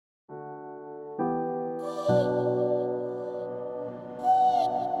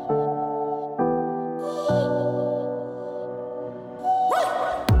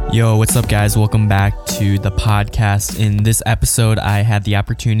Yo, what's up, guys? Welcome back to the podcast. In this episode, I had the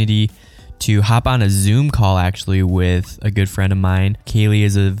opportunity to hop on a Zoom call actually with a good friend of mine. Kaylee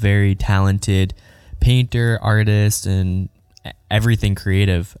is a very talented painter, artist, and everything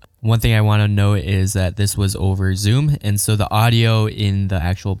creative. One thing I want to note is that this was over Zoom, and so the audio in the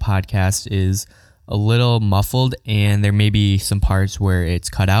actual podcast is a little muffled, and there may be some parts where it's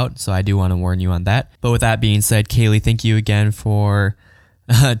cut out, so I do want to warn you on that. But with that being said, Kaylee, thank you again for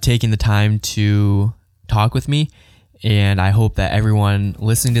taking the time to talk with me, and I hope that everyone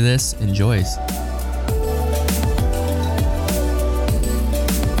listening to this enjoys.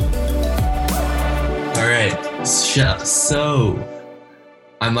 All right, so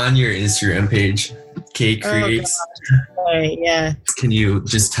I'm on your Instagram page, Kay Creates. Right, yeah. Can you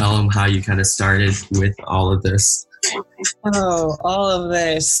just tell them how you kind of started with all of this? Oh, all of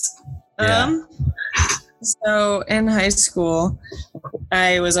this. Yeah. So in high school,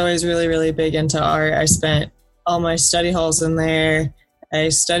 I was always really, really big into art. I spent all my study halls in there. I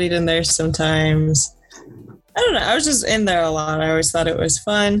studied in there sometimes. I don't know. I was just in there a lot. I always thought it was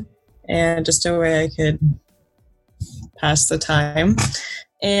fun and just a way I could pass the time.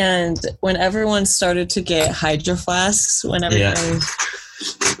 And when everyone started to get hydro flasks, when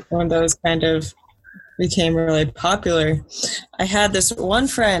those kind of became really popular, I had this one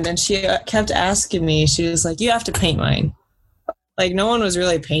friend and she kept asking me, she was like, you have to paint mine. Like, no one was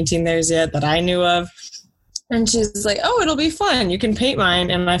really painting theirs yet that I knew of. And she's like, oh, it'll be fun. You can paint mine.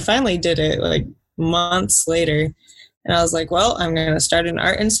 And I finally did it like months later. And I was like, well, I'm going to start an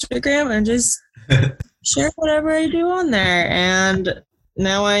art Instagram and just share whatever I do on there. And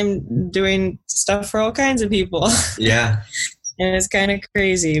now I'm doing stuff for all kinds of people. Yeah. And it's kind of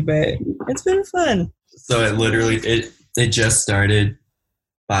crazy, but it's been fun. So it just started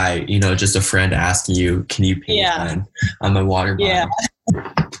by, just a friend asking you, can you paint on my water bottle? Yeah.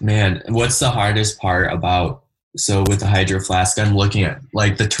 Man, what's the hardest part about, so with the hydro flask, I'm looking at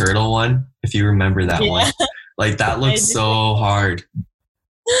like the turtle one, if you remember that one. Like that looks so hard.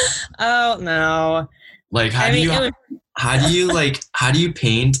 Oh no. Like how do you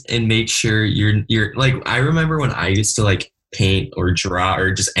paint and make sure you're like, I remember when I used to like paint or draw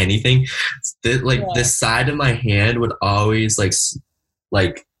or just anything, the side of my hand would always like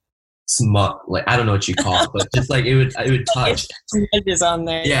smudge, like I don't know what you call it, but just like it would touch smudges on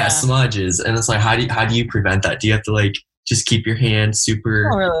there. Yeah, smudges. And it's like, how do you prevent that? Do you have to like just keep your hand super?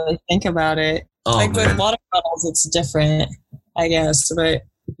 I don't really think about it. With water bottles, it's different, I guess. But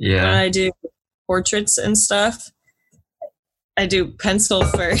when I do portraits and stuff, I do pencil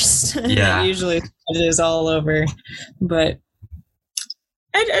first. Yeah. Usually it is all over. But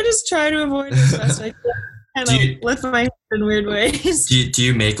I just try to avoid it as best I can. Kind of lift my hand in weird ways. Do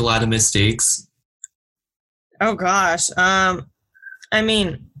you make a lot of mistakes? Oh gosh. I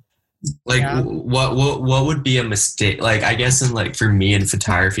mean, like what would be a mistake? Like I guess in like for me in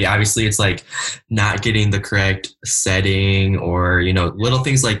photography, obviously it's like not getting the correct setting or little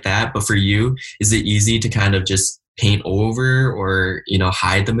things like that. But for you, is it easy to kind of just paint over or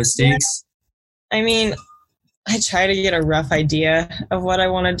hide the mistakes? Yeah. I mean, I try to get a rough idea of what I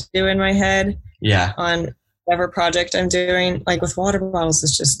want to do in my head. Yeah. On whatever project I'm doing. Like with water bottles,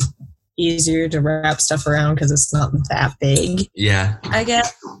 it's just easier to wrap stuff around because it's not that big. Yeah. I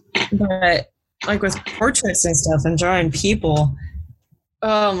guess. But like with portraits and stuff and drawing people,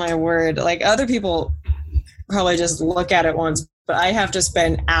 oh my word. Like other people probably just look at it once, but I have to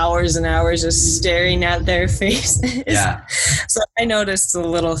spend hours and hours just staring at their faces. Yeah. So I noticed the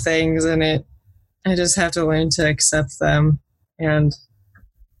little things in it. I just have to learn to accept them and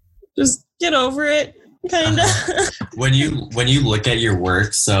just get over it, kind of. When you look at your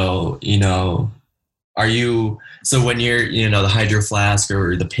work, so when you're the hydro flask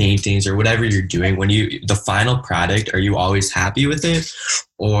or the paintings or whatever you're doing, the final product, are you always happy with it,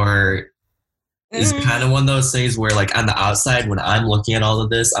 or is it kind of one of those things where like on the outside when I'm looking at all of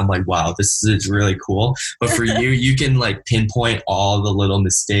this, I'm like, wow, this is really cool, but for you can like pinpoint all the little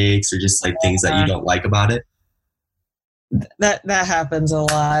mistakes or just like things that you don't like about it? That happens a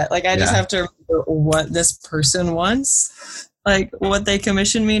lot. Like I just have to remember what this person wants, like what they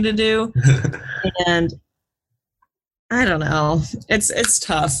commissioned me to do. And I don't know. It's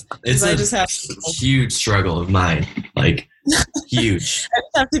tough. It's I just have huge struggle of mine. Like huge. I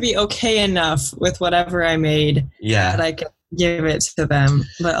just have to be okay enough with whatever I made that I can give it to them.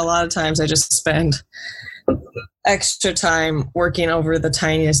 But a lot of times I just spend extra time working over the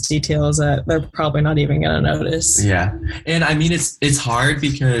tiniest details that they're probably not even going to notice. Yeah. And I mean, it's hard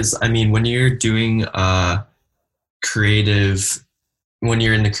because I mean, when you're doing when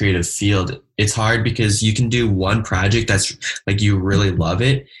you're in the creative field, it's hard because you can do one project that's like you really love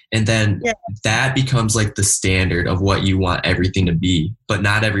it, and then that becomes like the standard of what you want everything to be, but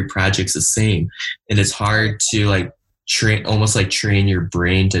not every project's the same, and it's hard to like train your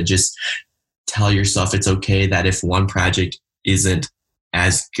brain to just tell yourself it's okay that if one project isn't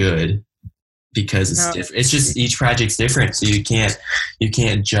as good, because it's different. It's just each project's different, so you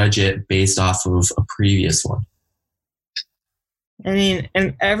can't judge it based off of a previous one. I mean,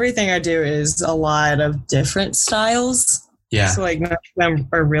 and everything I do is a lot of different styles. Yeah. So like none of them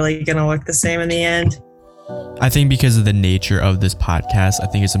are really going to look the same in the end. I think because of the nature of this podcast, I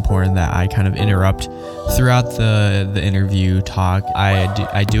think it's important that I kind of interrupt throughout the interview talk.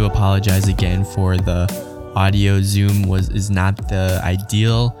 I do apologize again for the audio. Zoom is not the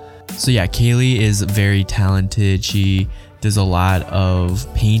ideal. So yeah, Kaylee is very talented. She does a lot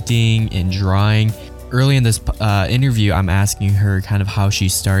of painting and drawing. Early in this interview, I'm asking her kind of how she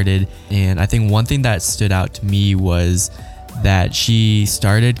started. And I think one thing that stood out to me was that she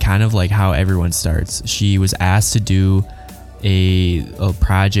started kind of like how everyone starts. She was asked to do a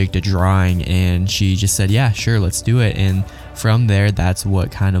project, a drawing, and she just said, yeah, sure, let's do it. And from there, that's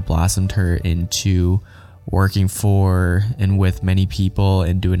what kind of blossomed her into working for and with many people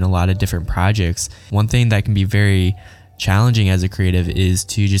and doing a lot of different projects. One thing that can be very challenging as a creative is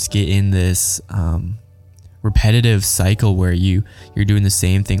to just get in this repetitive cycle where you're doing the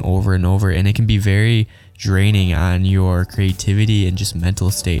same thing over and over, and it can be very draining on your creativity and just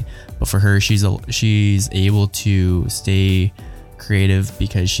mental state. But for her, she's able to stay creative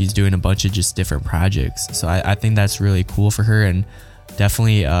because she's doing a bunch of just different projects. So I think that's really cool for her and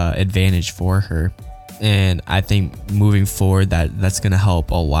definitely advantage for her. And I think moving forward, that's going to help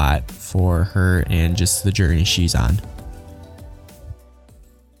a lot for her and just the journey she's on.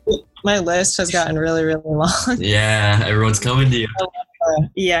 My list has gotten really, really long. Yeah, everyone's coming to you.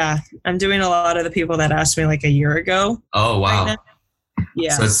 Yeah, I'm doing a lot of the people that asked me like a year ago. Oh, wow. Right,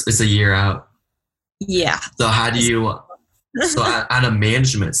 yeah. So it's a year out. Yeah. So how do you, so on a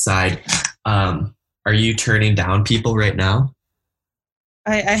management side, are you turning down people right now?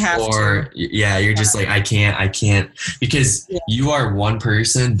 I have to. Yeah, you're just like, I can't, because you are one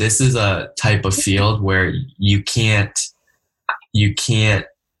person. This is a type of field where you can't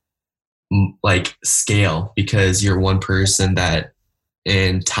like scale because you're one person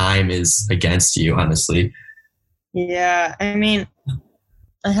and time is against you, honestly. Yeah, I mean,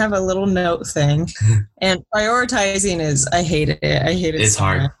 I have a little note thing, and prioritizing I hate it. It's so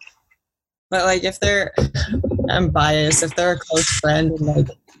hard. Much. But like, I'm biased. If they're a close friend and like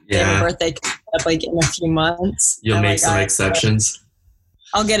their birthday comes up like in a few months, you'll make some exceptions.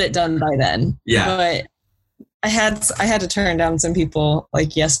 I'll get it done by then. Yeah. But I had to turn down some people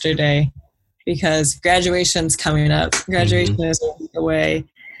like yesterday because graduation's coming up. Graduation is a week away,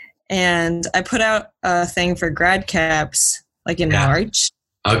 and I put out a thing for grad caps like in March.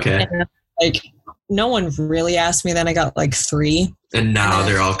 Okay. And, like, no one really asked me then. I got like 3. And now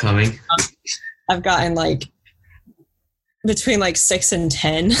they're all coming? I've gotten like between like 6 and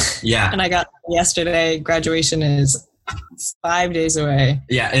 10. Yeah. And I got yesterday, graduation is 5 days away.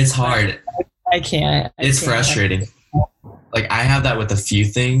 Yeah, it's hard. I can't. It's frustrating. Like I have that with a few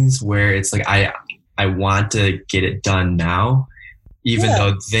things where it's like I want to get it done now, even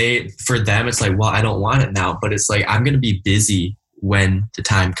though for them it's like, well, I don't want it now, but it's like I'm going to be busy when the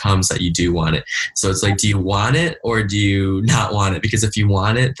time comes that you do want it. So it's like, do you want it or do you not want it? Because if you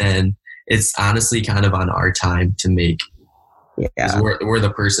want it, then it's honestly kind of on our time to make. Yeah. We're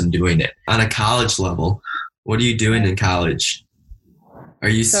the person doing it. On a college level, what are you doing in college? Are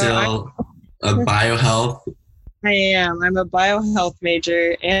you still a biohealth? I am. I'm a biohealth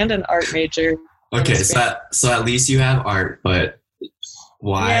major and an art major. Okay, so at least you have art, but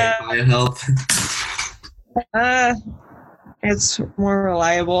why biohealth? It's more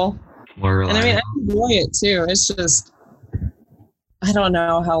reliable. And I mean, I enjoy it too. It's just, I don't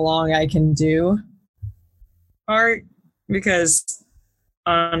know how long I can do art because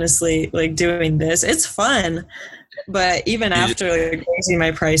honestly, like doing this, it's fun. But even after like raising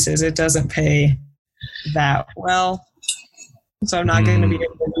my prices, it doesn't pay that well. So I'm not going to be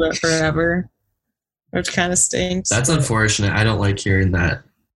able to do it forever, which kind of stinks. That's unfortunate. I don't like hearing that.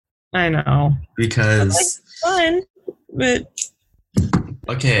 I know. Because it's fun, but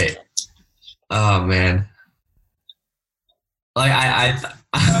okay. Oh man. Like I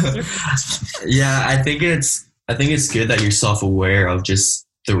yeah, I think it's good that you're self-aware of just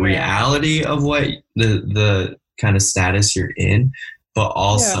the reality of what the kind of status you're in, but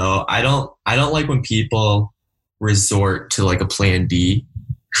also I don't like when people resort to like a plan B.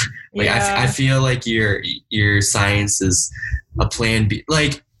 Like I feel like your science is a plan B.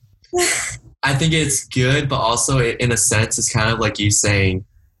 Like I think it's good, but also in a sense, it's kind of like you saying,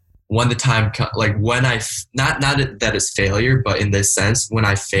 when the time, like when not that it's failure, but in this sense, when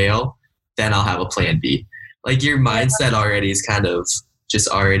I fail, then I'll have a plan B. Like your mindset already is kind of just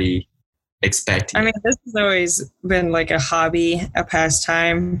already expecting. I mean, this has always been like a hobby, a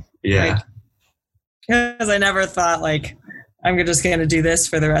pastime. Yeah. Because I never thought like, I'm just going to do this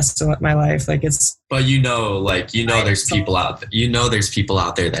for the rest of my life. Like it's. But there's people out there. There's people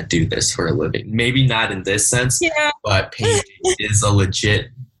out there that do this for a living. Maybe not in this sense, but painting is a legit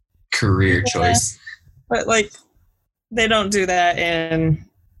career choice. But like, they don't do that in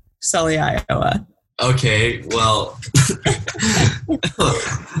Sully, Iowa. Okay, well,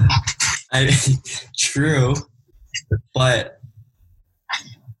 true, but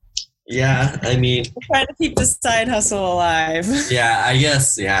yeah, I mean, trying to keep the side hustle alive. Yeah, I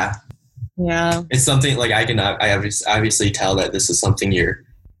guess, yeah. It's something like I obviously tell that this is something you're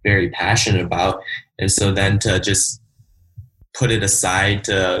very passionate about, and so then to just put it aside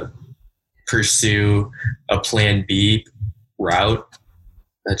to pursue a plan B route,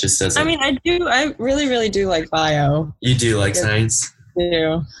 that just doesn't. I mean, I really, really do like bio. You do like science? I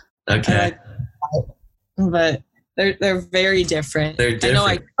do. Okay. But they're very different. They're different. I know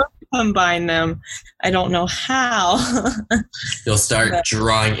I could combine them. I don't know how. You'll start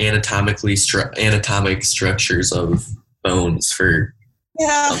drawing anatomic structures of bones for.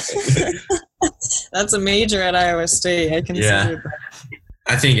 Yeah. That's a major at Iowa State. I consider that.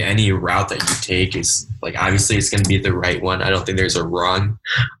 I think any route that you take is like, obviously it's going to be the right one. I don't think there's a wrong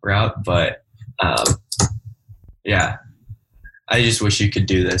route, but yeah, I just wish you could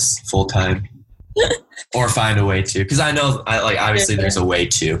do this full time or find a way to, because I know obviously there's a way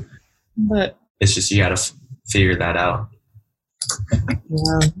to, but it's just, you got to figure that out.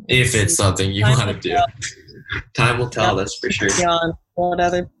 Yeah. If it's something you want to do. Time will tell, that's for sure.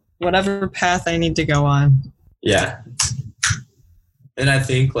 Whatever path I need to go on. Yeah. And I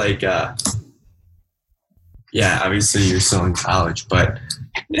think obviously you're still in college, but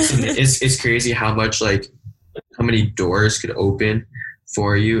it's crazy how many doors could open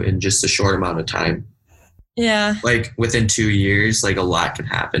for you in just a short amount of time. Yeah. Like within 2 years, like a lot can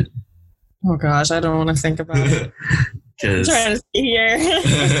happen. Oh gosh, I don't want to think about it. I'm trying to stay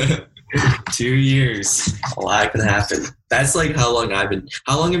here. 2 years, a lot can happen. That's like how long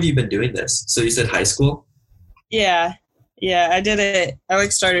have you been doing this? So you said high school? Yeah, I did it. I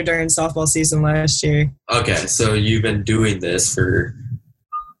started during softball season last year. Okay, so you've been doing this for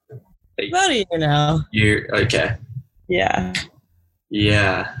about a year now. Okay. Yeah.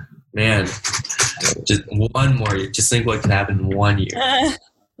 Yeah, man. Just one more year. Just think what could happen in 1 year.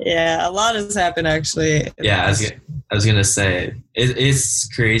 Yeah, a lot has happened actually. Yeah, I was gonna say it's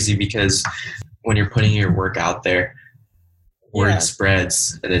crazy because when you're putting your work out there, word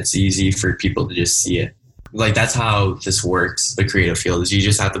spreads, and it's easy for people to just see it. Like that's how this works. The creative field is you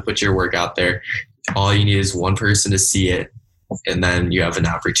just have to put your work out there. All you need is one person to see it, and then you have an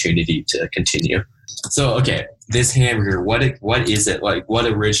opportunity to continue. So, okay, this hamburger, what is it? Like, what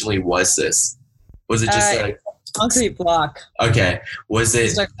originally was this? Was it just like concrete block? Okay, was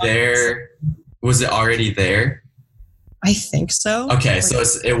it there? Was it already there? I think so. Okay, so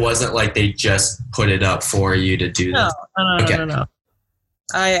it wasn't like they just put it up for you to do this. No.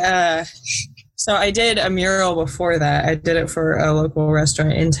 So I did a mural before that. I did it for a local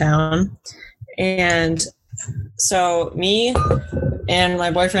restaurant in town. And so me and my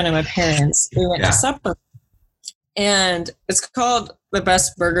boyfriend and my parents, we went to supper. And it's called the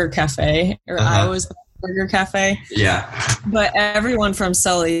Best Burger Cafe, or Iowa's Best Burger Cafe. Yeah. But everyone from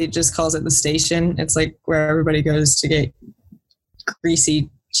Sully just calls it the station. It's like where everybody goes to get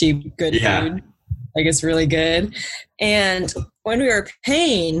greasy, cheap, good food. Like it's really good. And when we were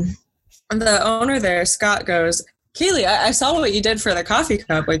paying, the owner there, Scott, goes, "Kaylee, I saw what you did for the coffee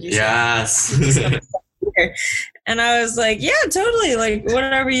cup." Like you said. And I was like, "Yeah, totally. Like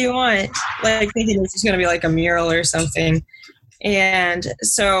whatever you want." Like thinking it was just gonna be like a mural or something. And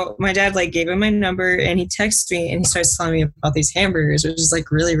so my dad like gave him my number and he texted me and he starts telling me about these hamburgers, which is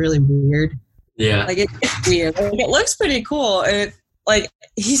like really, really weird. Yeah. Like it's weird. Like, it looks pretty cool. And like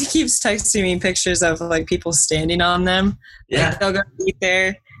he keeps texting me pictures of like people standing on them. Yeah. Like, they'll go eat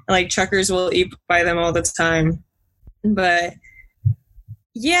there. Like truckers will eat by them all the time. But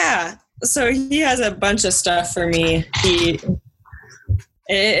yeah, so he has a bunch of stuff for me.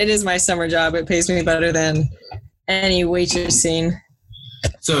 It is my summer job. It pays me better than any waitressing.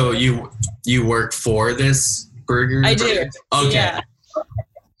 So you work for this burger? I do. Okay. Yeah.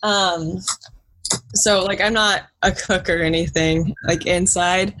 So like I'm not a cook or anything like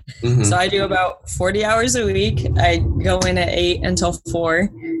inside. Mm-hmm. So I do about 40 hours a week. I go in at 8 until 4.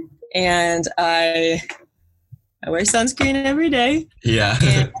 and I wear sunscreen every day. Yeah.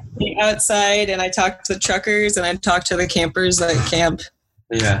 And I stay outside, and I talk to the truckers, and I talk to the campers that camp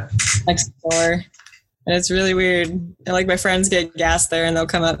next door. And it's really weird. And like my friends get gas there, and they'll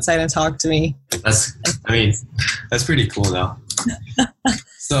come outside and talk to me. That's pretty cool though.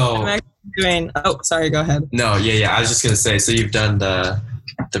 So I'm actually doing. Oh, sorry. Go ahead. no, yeah. I was just gonna say. So you've done the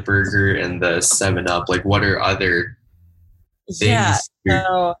burger and the 7-Up. Like, what are other things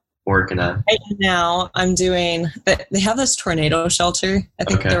you're working on? Right now, I'm doing. They have this tornado shelter. I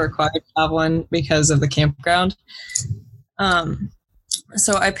think they're required to have one because of the campground.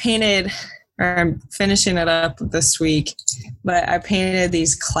 So I painted. Or I'm finishing it up this week, but I painted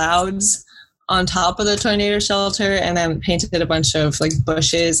these clouds on top of the tornado shelter and then painted a bunch of like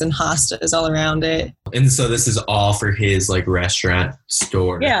bushes and hostas all around it. And so this is all for his like restaurant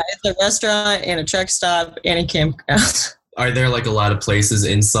store. Yeah, it's a restaurant and a truck stop and a campground. Are there like a lot of places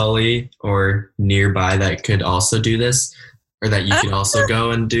in Sully or nearby that could also do this, or that you can also go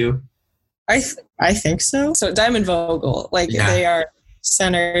and do? I think so. So Diamond Vogel, they are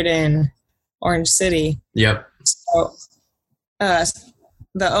centered in Orange City. Yep. So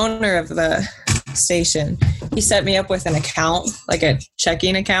the owner of the station, he set me up with an account, like a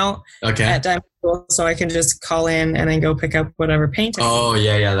checking account at Diamond Vogel, so I can just call in and then go pick up whatever paint. Oh,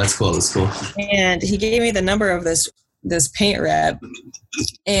 yeah. That's cool. And he gave me the number of this paint rep,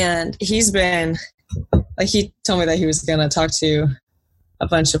 and he's been, like, he told me that he was going to talk to a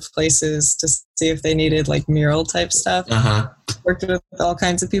bunch of places to see if they needed like mural type stuff. Worked with all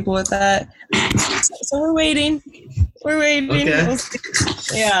kinds of people with that. So we're waiting. Okay.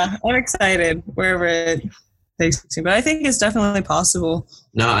 Yeah, I'm excited wherever it takes me, but I think it's definitely possible.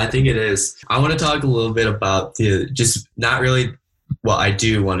 No, I think it is. I want to talk a little bit about I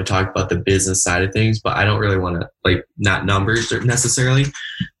do want to talk about the business side of things, but I don't really want to, like, not numbers necessarily,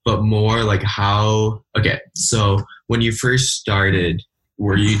 but more like how, so when you first started,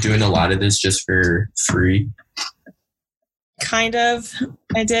 were you doing a lot of this just for free? Kind of.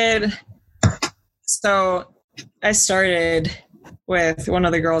 I did. So I started with one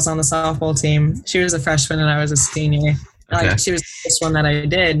of the girls on the softball team. She was a freshman and I was a senior. Like, she was the first one that I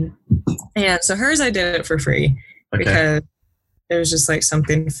did. And so hers, I did it for free because it was just like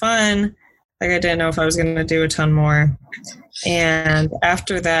something fun. Like, I didn't know if I was going to do a ton more. And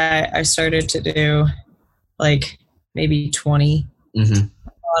after that, I started to do like maybe 20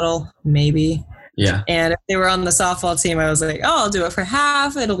 bottle, maybe. Yeah. And if they were on the softball team, I was like, oh, I'll do it for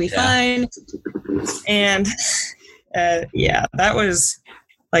half. It'll be fine. And that was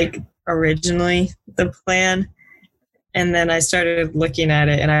like originally the plan. And then I started looking at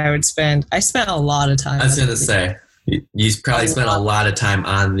it, and I spent a lot of time. I was going to say, you probably spent a lot of time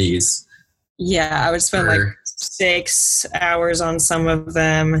on these. Yeah, I would spend like 6 hours on some of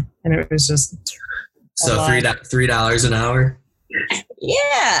them, and it was just so $3 an hour.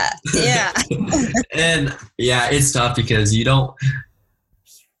 Yeah. And it's tough because you don't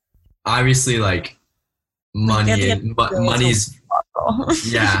obviously, like, money's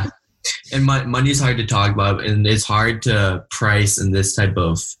and money's hard to talk about, and it's hard to price in this type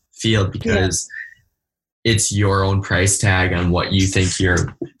of field because it's your own price tag on what you think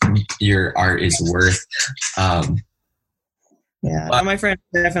your art is worth. But my friends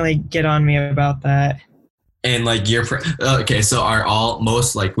definitely get on me about that. And like so are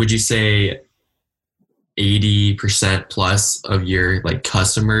most, like, would you say 80% plus of your like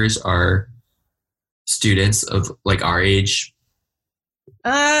customers are students of like our age?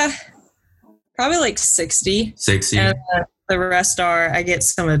 Probably like 60. 60. And the rest I get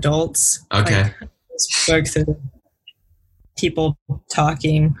some adults. Okay. Like, spoke through people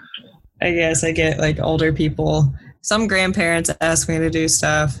talking. I guess I get like older people. Some grandparents ask me to do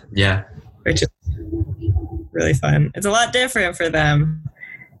stuff. Yeah. Which is really fun. It's a lot different for them,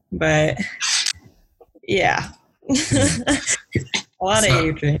 but yeah. A lot of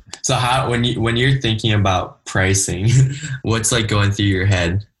age. So how, when you're thinking about pricing, what's like going through your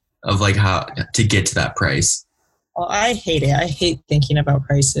head of like how to get to that price? Well, I hate it. I hate thinking about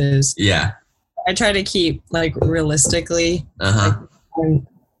prices. Yeah. I try to keep like realistically. Like,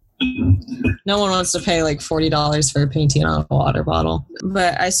 no one wants to pay like $40 for a painting on a water bottle.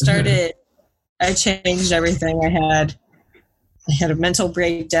 But I changed everything. I had a mental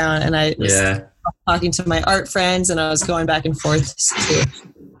breakdown, and I was talking to my art friends, and I was going back and forth to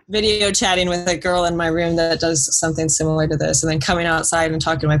video chatting with a girl in my room that does something similar to this, and then coming outside and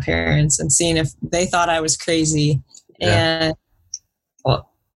talking to my parents and seeing if they thought I was crazy. And well,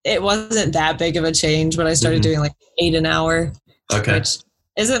 it wasn't that big of a change, but I started doing like $8 an hour, which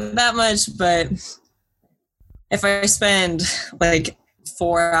isn't that much, but if I spend like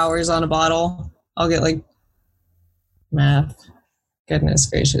 4 hours on a bottle, I'll get like math. Goodness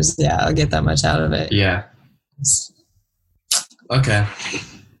gracious. Yeah, I'll get that much out of it. Yeah. Okay.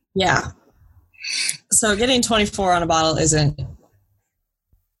 Yeah. So getting 24 on a bottle isn't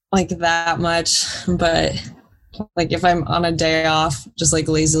like that much, but like if I'm on a day off, just like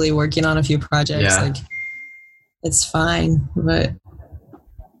lazily working on a few projects, like it's fine. But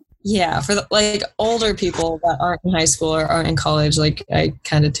yeah, for the, like older people that aren't in high school or aren't in college, like I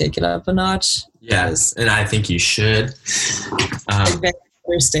kind of take it up a notch. Yes, and I think you should. They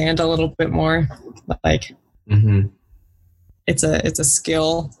understand a little bit more. Like it's a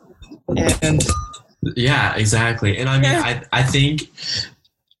skill, and yeah, exactly. And I mean, I think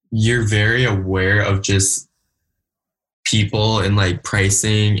you're very aware of just people and like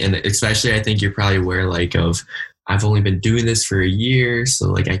pricing, and especially I think you're probably aware like of I've only been doing this for a year, so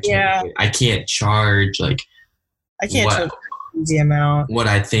like I can't charge like I can't charge the amount what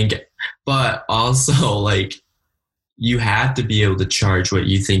I think, but also like you have to be able to charge what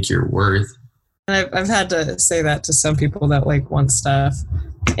you think you're worth. And I've had to say that to some people that like want stuff,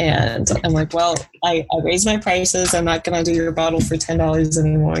 and I'm like, well, I raised my prices. I'm not gonna do your bottle for $10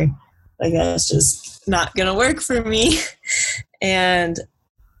 anymore. Like that's just not gonna work for me. And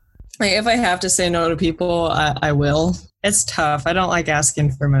like if I have to say no to people, I will. It's tough. I don't like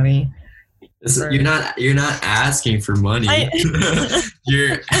asking for money. You're not asking for money.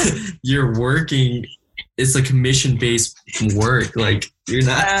 You're working. It's a commission-based work. Like you're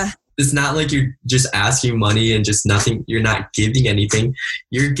not. It's not like you're just asking money and just nothing. You're not giving anything.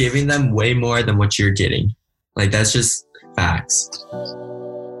 You're giving them way more than what you're getting. Like that's just facts.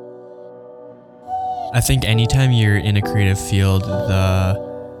 I think anytime you're in a creative field,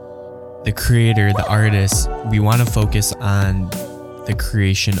 the creator, the artist, we want to focus on the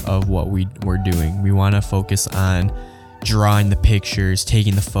creation of what we're doing. We want to focus on drawing the pictures,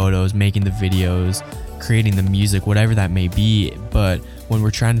 taking the photos, making the videos, creating the music, whatever that may be. But when we're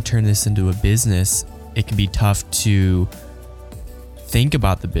trying to turn this into a business, it can be tough to think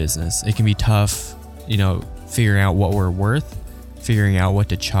about the business. It can be tough, figuring out what we're worth, figuring out what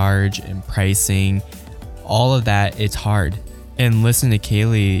to charge and pricing, all of that. It's hard. And listening to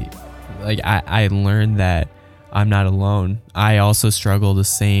Kaylee, like I learned that I'm not alone. I also struggle the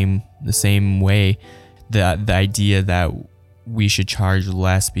same way. The idea that we should charge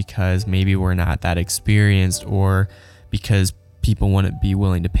less because maybe we're not that experienced or because people wouldn't be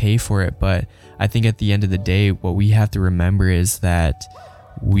willing to pay for it. But I think at the end of the day, what we have to remember is that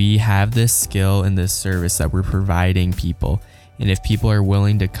we have this skill and this service that we're providing people. And if people are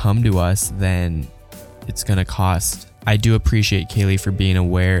willing to come to us, then it's going to cost. I do appreciate Kaylee for being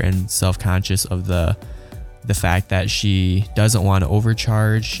aware and self-conscious of the fact that she doesn't want to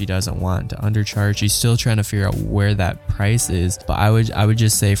overcharge, she doesn't want to undercharge. She's still trying to figure out where that price is. But I would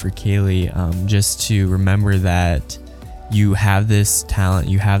just say for Kaylee, just to remember that you have this talent,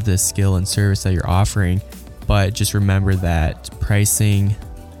 you have this skill and service that you're offering, but just remember that pricing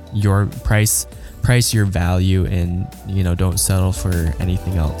your price your value, and don't settle for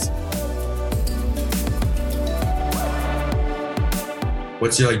anything else.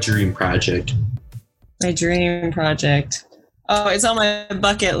 What's your dream project? My dream project. Oh, it's on my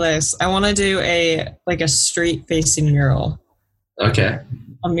bucket list. I want to do a street facing mural. Okay.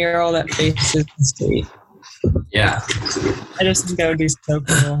 A mural that faces the street. Yeah. I just think that would be so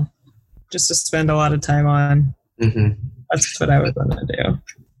cool. Just to spend a lot of time on. That's what I would want to do.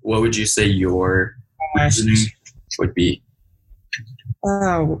 What would you say your vision would be?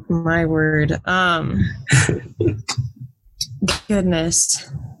 Oh, my word.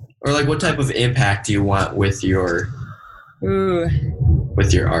 Goodness. Or what type of impact do you want with your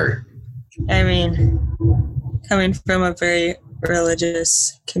art? I mean, coming from a very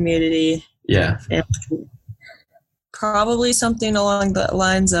religious community. Yeah. Family, probably something along the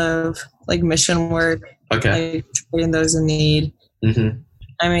lines of mission work. Okay. Supporting those in need.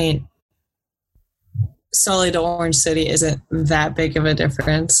 I mean, Sully to Orange City isn't that big of a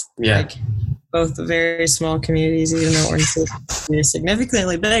difference. Yeah. Both very small communities, even though Orange City is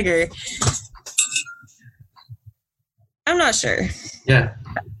significantly bigger. I'm not sure. Yeah.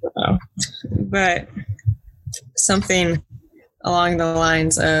 But something along the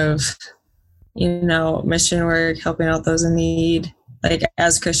lines of, mission work, helping out those in need.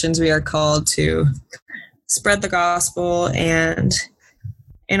 As Christians, we are called to spread the gospel, and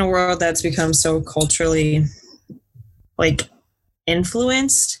in a world that's become so culturally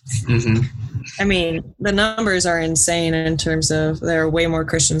influenced. I mean, the numbers are insane in terms of there are way more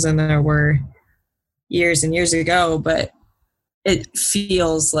Christians than there were years and years ago, but it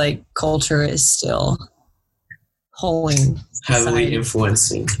feels like culture is still pulling heavily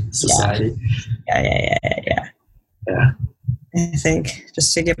influencing society. Yeah. I think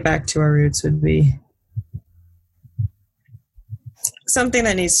just to get back to our roots would be something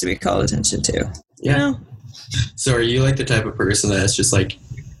that needs to be called attention to. Yeah. You know? So are you like the type of person that's just like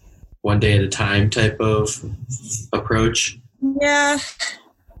one day at a time type of approach? Yeah.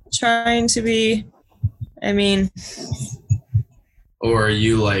 Trying to be, I mean. Or are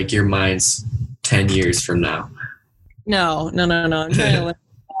you like your mind's 10 years from now? No. I'm trying to live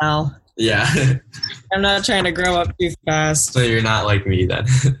now. Yeah. I'm not trying to grow up too fast. So you're not like me then.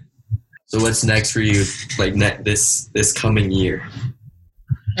 So what's next for you, like this coming year?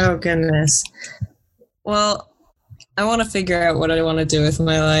 Oh, goodness. Well, I want to figure out what I want to do with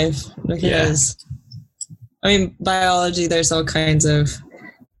my life because, I mean, biology, there's all kinds of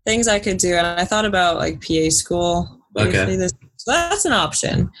things I could do. And I thought about like PA school. Okay. So that's an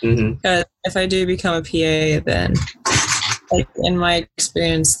option. Because if I do become a PA, then like in my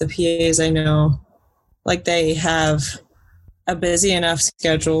experience, the PAs I know, like they have a busy enough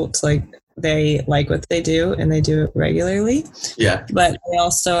schedule to like they like what they do and they do it regularly. Yeah. But they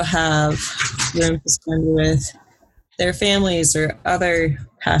also have room to spend with their families or other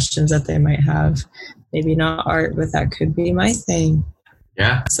passions that they might have. Maybe not art, but that could be my thing.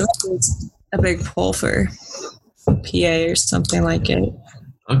 Yeah. So that's a big pull for PA or something like it.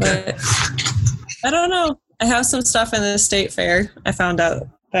 Okay. But I don't know. I have some stuff in the state fair. I found out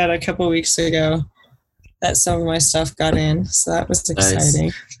that a couple weeks ago that some of my stuff got in. So that was exciting.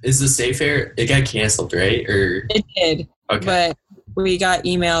 Nice. Is the state fair, it got canceled, right? Or it did. Okay. But we got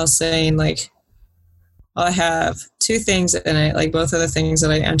emails saying like, I have 2 things in it. Like both of the things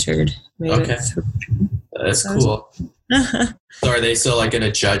that I entered made Okay. it through. That's cool. So are they still like going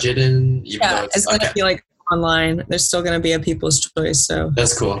to judge it in? Yeah, it's going to be like online. There's still going to be a people's choice. So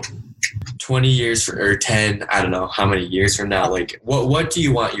that's cool. 20 years or 10, I don't know how many years from now, like what do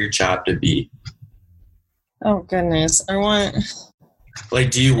you want your job to be? Oh goodness. I want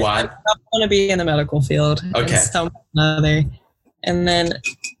to be in the medical field. Okay. Some other. And then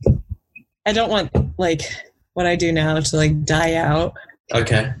I don't want like what I do now to like die out.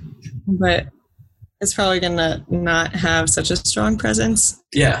 Okay. But it's probably gonna not have such a strong presence.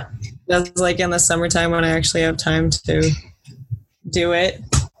 Yeah. That's like in the summertime when I actually have time to do it.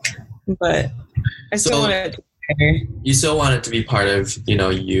 But I still want it to be better. You still want it to be part of,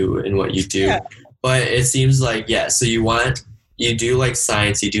 you and what you do. Yeah. But it seems like, so you do like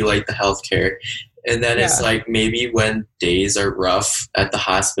science, you do like the healthcare. And then it's like maybe when days are rough at the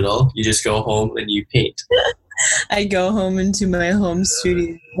hospital, you just go home and you paint. I go home into my home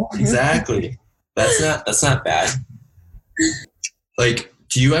studio. Exactly. That's not bad. Like,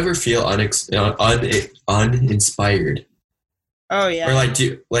 do you ever feel uninspired? Oh yeah. Or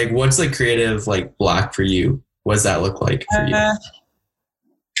like, what's the creative like block for you? What does that look like for you?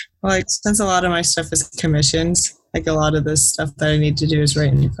 Like, since a lot of my stuff is commissions, like a lot of this stuff that I need to do is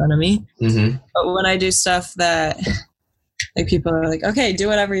right in front of me. Mm-hmm. But when I do stuff that like people are like, okay, do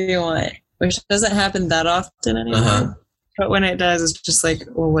whatever you want, which doesn't happen that often anymore. Uh-huh. But when it does, it's just like,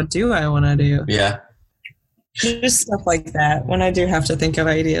 well, what do I want to do? Yeah. Just stuff like that when I do have to think of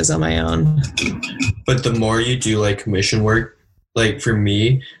ideas on my own. But the more you do like commission work, like for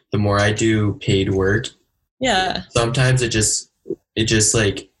me, the more I do paid work. Yeah. Sometimes it just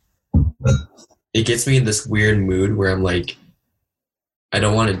like, it gets me in this weird mood where I'm like, I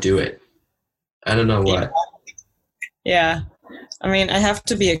don't want to do it. I don't know what. Yeah. I mean, I have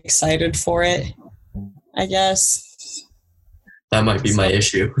to be excited for it, I guess. That might be my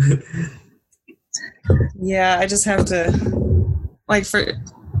issue. Yeah, I just have to, like,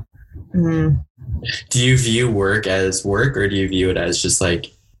 Do you view work as work, or do you view it as just like...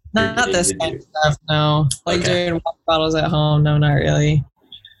 Not this kind of stuff, no. Like doing water bottles at home, no, not really.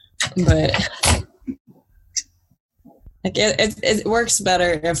 But like it works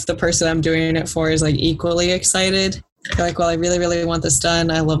better if the person I'm doing it for is like equally excited. They're like, well, I really, really want this done.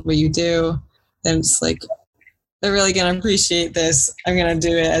 I love what you do. Then it's like, they're really going to appreciate this. I'm going to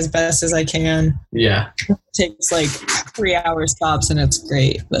do it as best as I can. Yeah. It takes like 3 hours tops and it's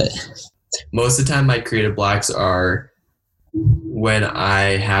great. But most of the time my creative blocks are when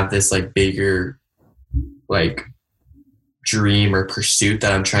I have this like bigger like dream or pursuit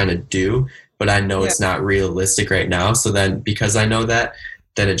that I'm trying to do, but I know it's not realistic right now. So then because I know that,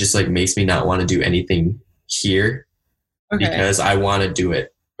 then it just like makes me not want to do anything here because I want to do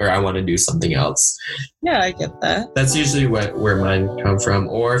it or I want to do something else. Yeah, I get that. That's usually where mine come from.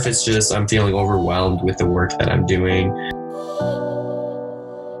 Or if it's just I'm feeling overwhelmed with the work that I'm doing.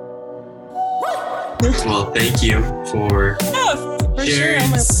 Well, thank you for For sure.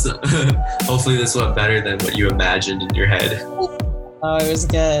 Oh Hopefully this went better than what you imagined in your head. Oh, it was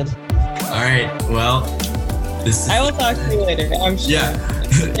good. All right. Well, this is... I will talk to you later. I'm sure. Yeah.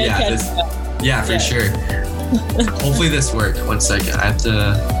 For sure. Hopefully this worked. One second. I have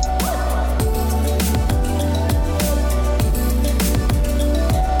to